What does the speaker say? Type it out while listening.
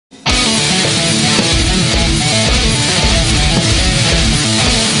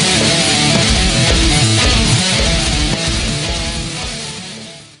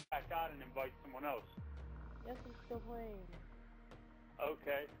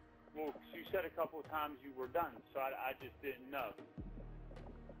Well, 'cause you said a couple of times you were done, so I just didn't know.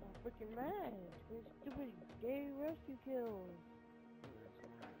 I'm freaking mad. These stupid gay rescue kills.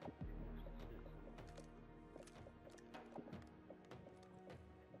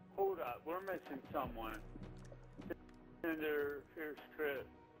 Hold up, we're missing someone. In their first trip.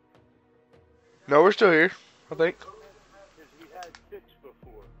 No, we're still here, I think. Because we had 6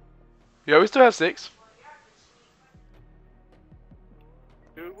 before. Yeah, we still have 6.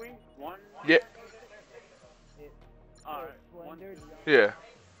 Do we? 1? Yeah. Alright, 1. Yeah.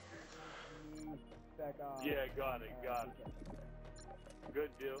 Yeah, got it.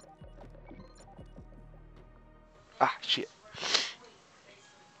 Good deal. Ah, shit.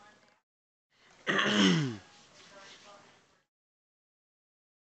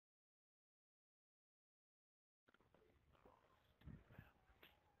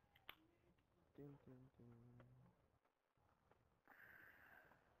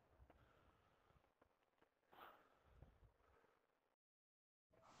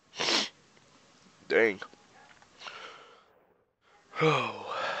 Dang. Oh.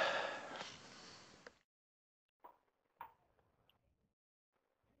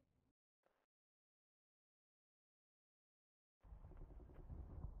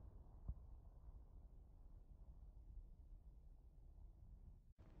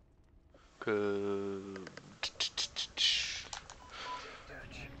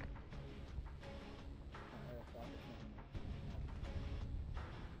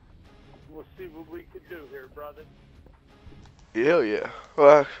 We'll see what we can do here, brother. Hell yeah.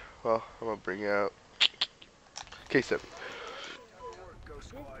 Well, I'm gonna bring out K7.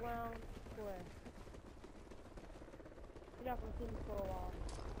 This round, boy. You're not gonna see me for a while.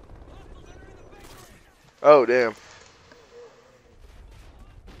 Oh, damn.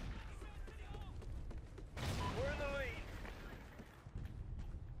 We're in the lead.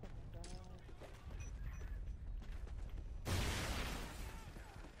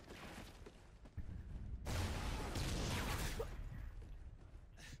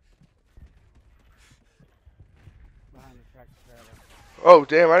 Behind the tractor trailer. Oh,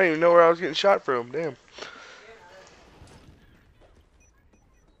 damn. I didn't even know where I was getting shot from. Damn.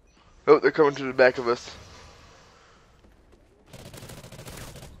 Oh, they're coming to the back of us.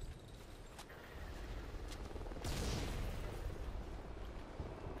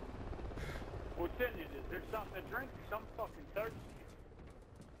 What's in it? Is there something to drink? I'm fucking thirsty.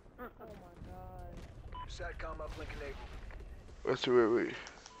 Oh my god. Satcom uplink enabled. Let's see where we.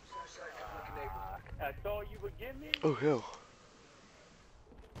 Satcom link enabled. That's all you would give me? Oh, hell.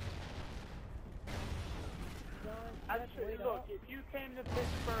 Actually, look, if you came to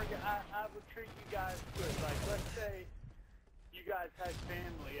Pittsburgh, I would treat you guys good. Like, let's say you guys had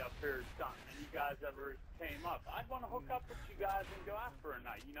family up here or something, and you guys ever came up. I'd want to hook up with you guys and go out for a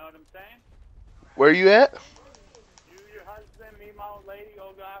night. You know what I'm saying? Where are you at? You, your husband, me, my old lady,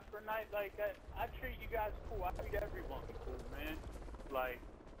 all go out for a night. Like, I treat you guys cool. I treat everyone cool, man. Like,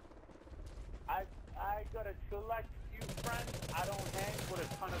 I got a select few friends. I don't hang with a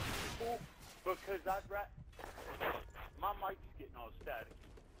ton of people because I'd rather... My mic's getting all static.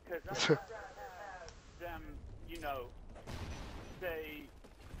 Because I'd rather have them, you know, say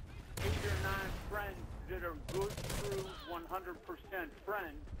 8 or 9 friends that are good, true, 100%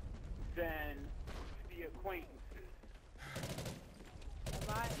 friends than the acquaintances. Am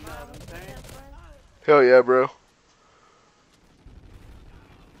I You know what I'm saying? friend? Hell yeah, bro. John?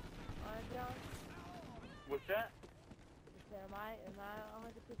 What's that? Am I 100%?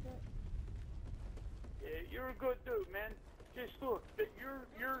 Yeah, you're a good dude, man. Just look, that your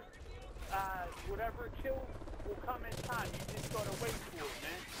whatever kill will come in time. You just gotta wait for it,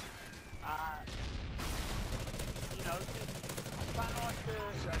 man. You know, just try not to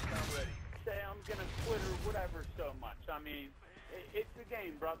say I'm gonna quit or whatever so much. I mean, it's a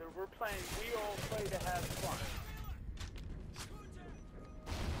game, brother. We're playing. We all play to have fun.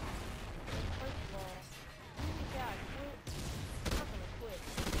 First of all, you gotta quit. I'm not gonna quit.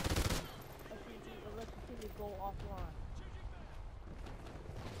 Unless you see me go offline.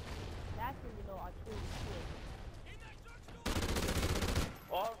 That's when you know I truly quit.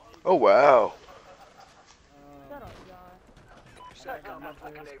 Oh, wow. Shut up, John. Satcom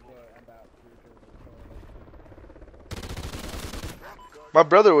uplink enabled. My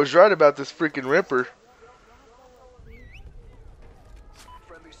brother was right about this freaking Ripper.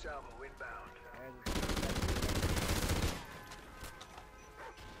 Friendly salvo inbound.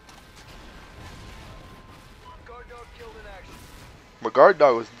 Guard dog killed in action. My guard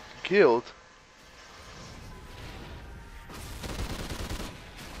dog was killed.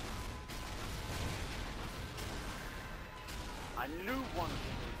 I knew one of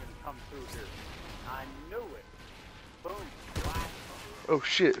them was gonna come through here. I knew it. Boom. Blast. Oh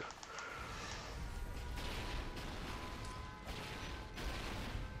shit.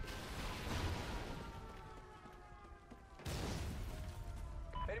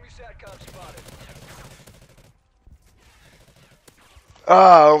 Enemy SATCOM spotted.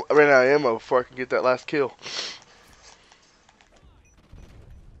 Ah, I ran out of ammo before I can get that last kill.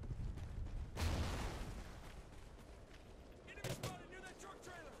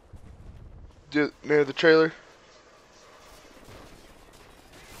 Near the trailer.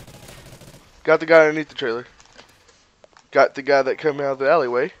 Got the guy underneath the trailer. Got the guy that came out of the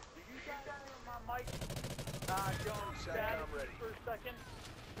alleyway. Do you guys hear my mic going static SATCOM ready. for a second?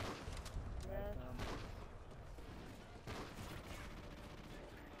 Yes.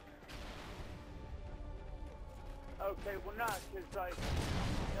 Okay, well not, because like,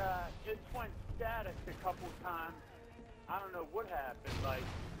 it went static a couple times. I don't know what happened, like,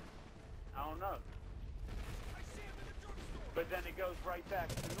 I don't know. But then it goes right back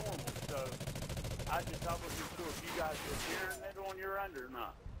to normal, so I wasn't sure if you guys were hearing it on your end or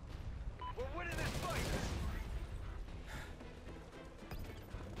not. We're winning this fight.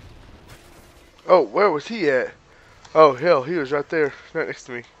 Oh, where was he at? Oh hell, he was right there, right next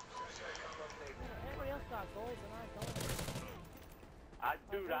to me. Everybody else got gold and I don't.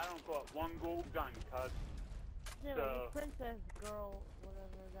 Dude, I don't got one gold gun, cuz. Yeah, So- the princess girl,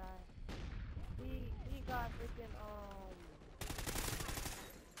 whatever guy. He got freaking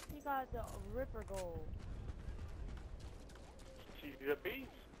he got the Ripper gold. She's a beast.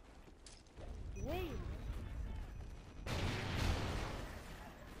 Hey,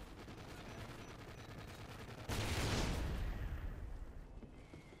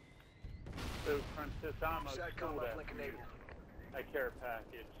 So, Princess, I'm a SATCOM that uplink enabled. a care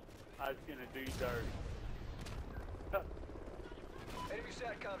package. I was gonna do you dirty. Enemy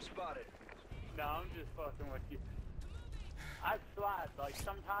SATCOM spotted. No, I'm just fucking with you. I slide. Like,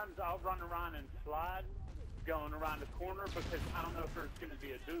 sometimes I'll run around and slide, going around the corner, because I don't know if there's gonna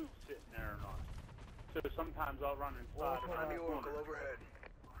be a dude sitting there or not. So sometimes I'll run and slide around Enemy the Oracle corner. overhead.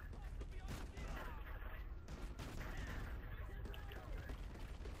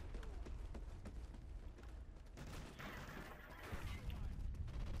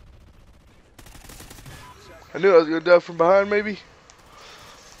 I knew I was gonna die from behind, maybe.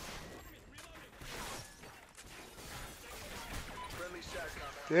 Friendly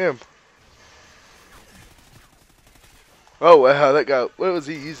SATCOM. Damn. Oh wow, that guy. What was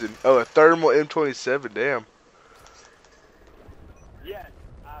he using? Oh, a thermal M27. Damn. Yes,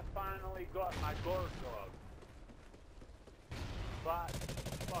 I finally got my guard dog. 5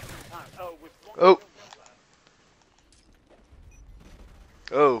 fucking times. Oh, with one Oh. kill left.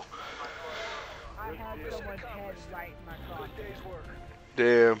 Oh, I had someone's head right in my car. Good day's work.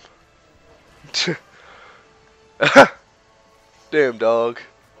 damn. Damn dog.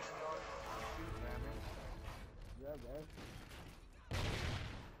 Yeah, man.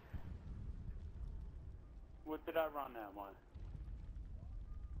 What did I run that one?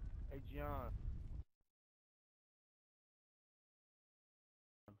 Hey, John.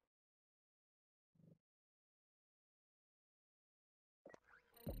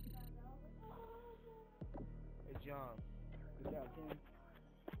 Hey, John. Good job, Ken.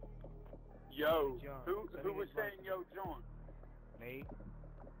 Yo, John, who sending was his saying yo, John? Nate.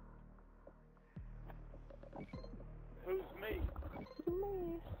 Who's me?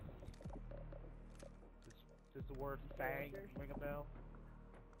 Does the word "fang" ring a bell?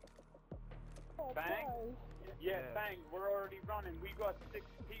 Bang? Yeah, Yeah. bang. We're already running. We got 6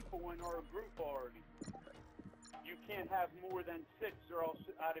 people in our group already. You can't have more than 6 or else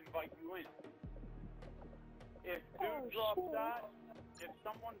I'd invite you in. If dude drops that, if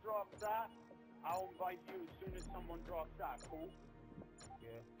someone drops that, I'll invite you as soon as someone drops that. Cool?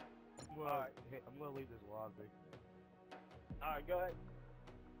 Yeah. Alright. Hey, I'm gonna leave this lobby. Alright, go ahead.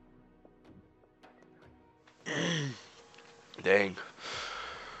 Dang.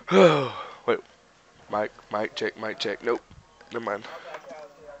 Wait. Mic check, mic check. Nope. Never mind.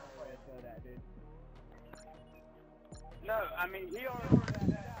 No, I mean, he already got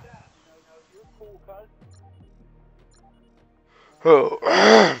that. You know, you're cool, cuz.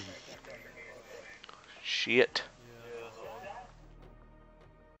 Oh. Shit.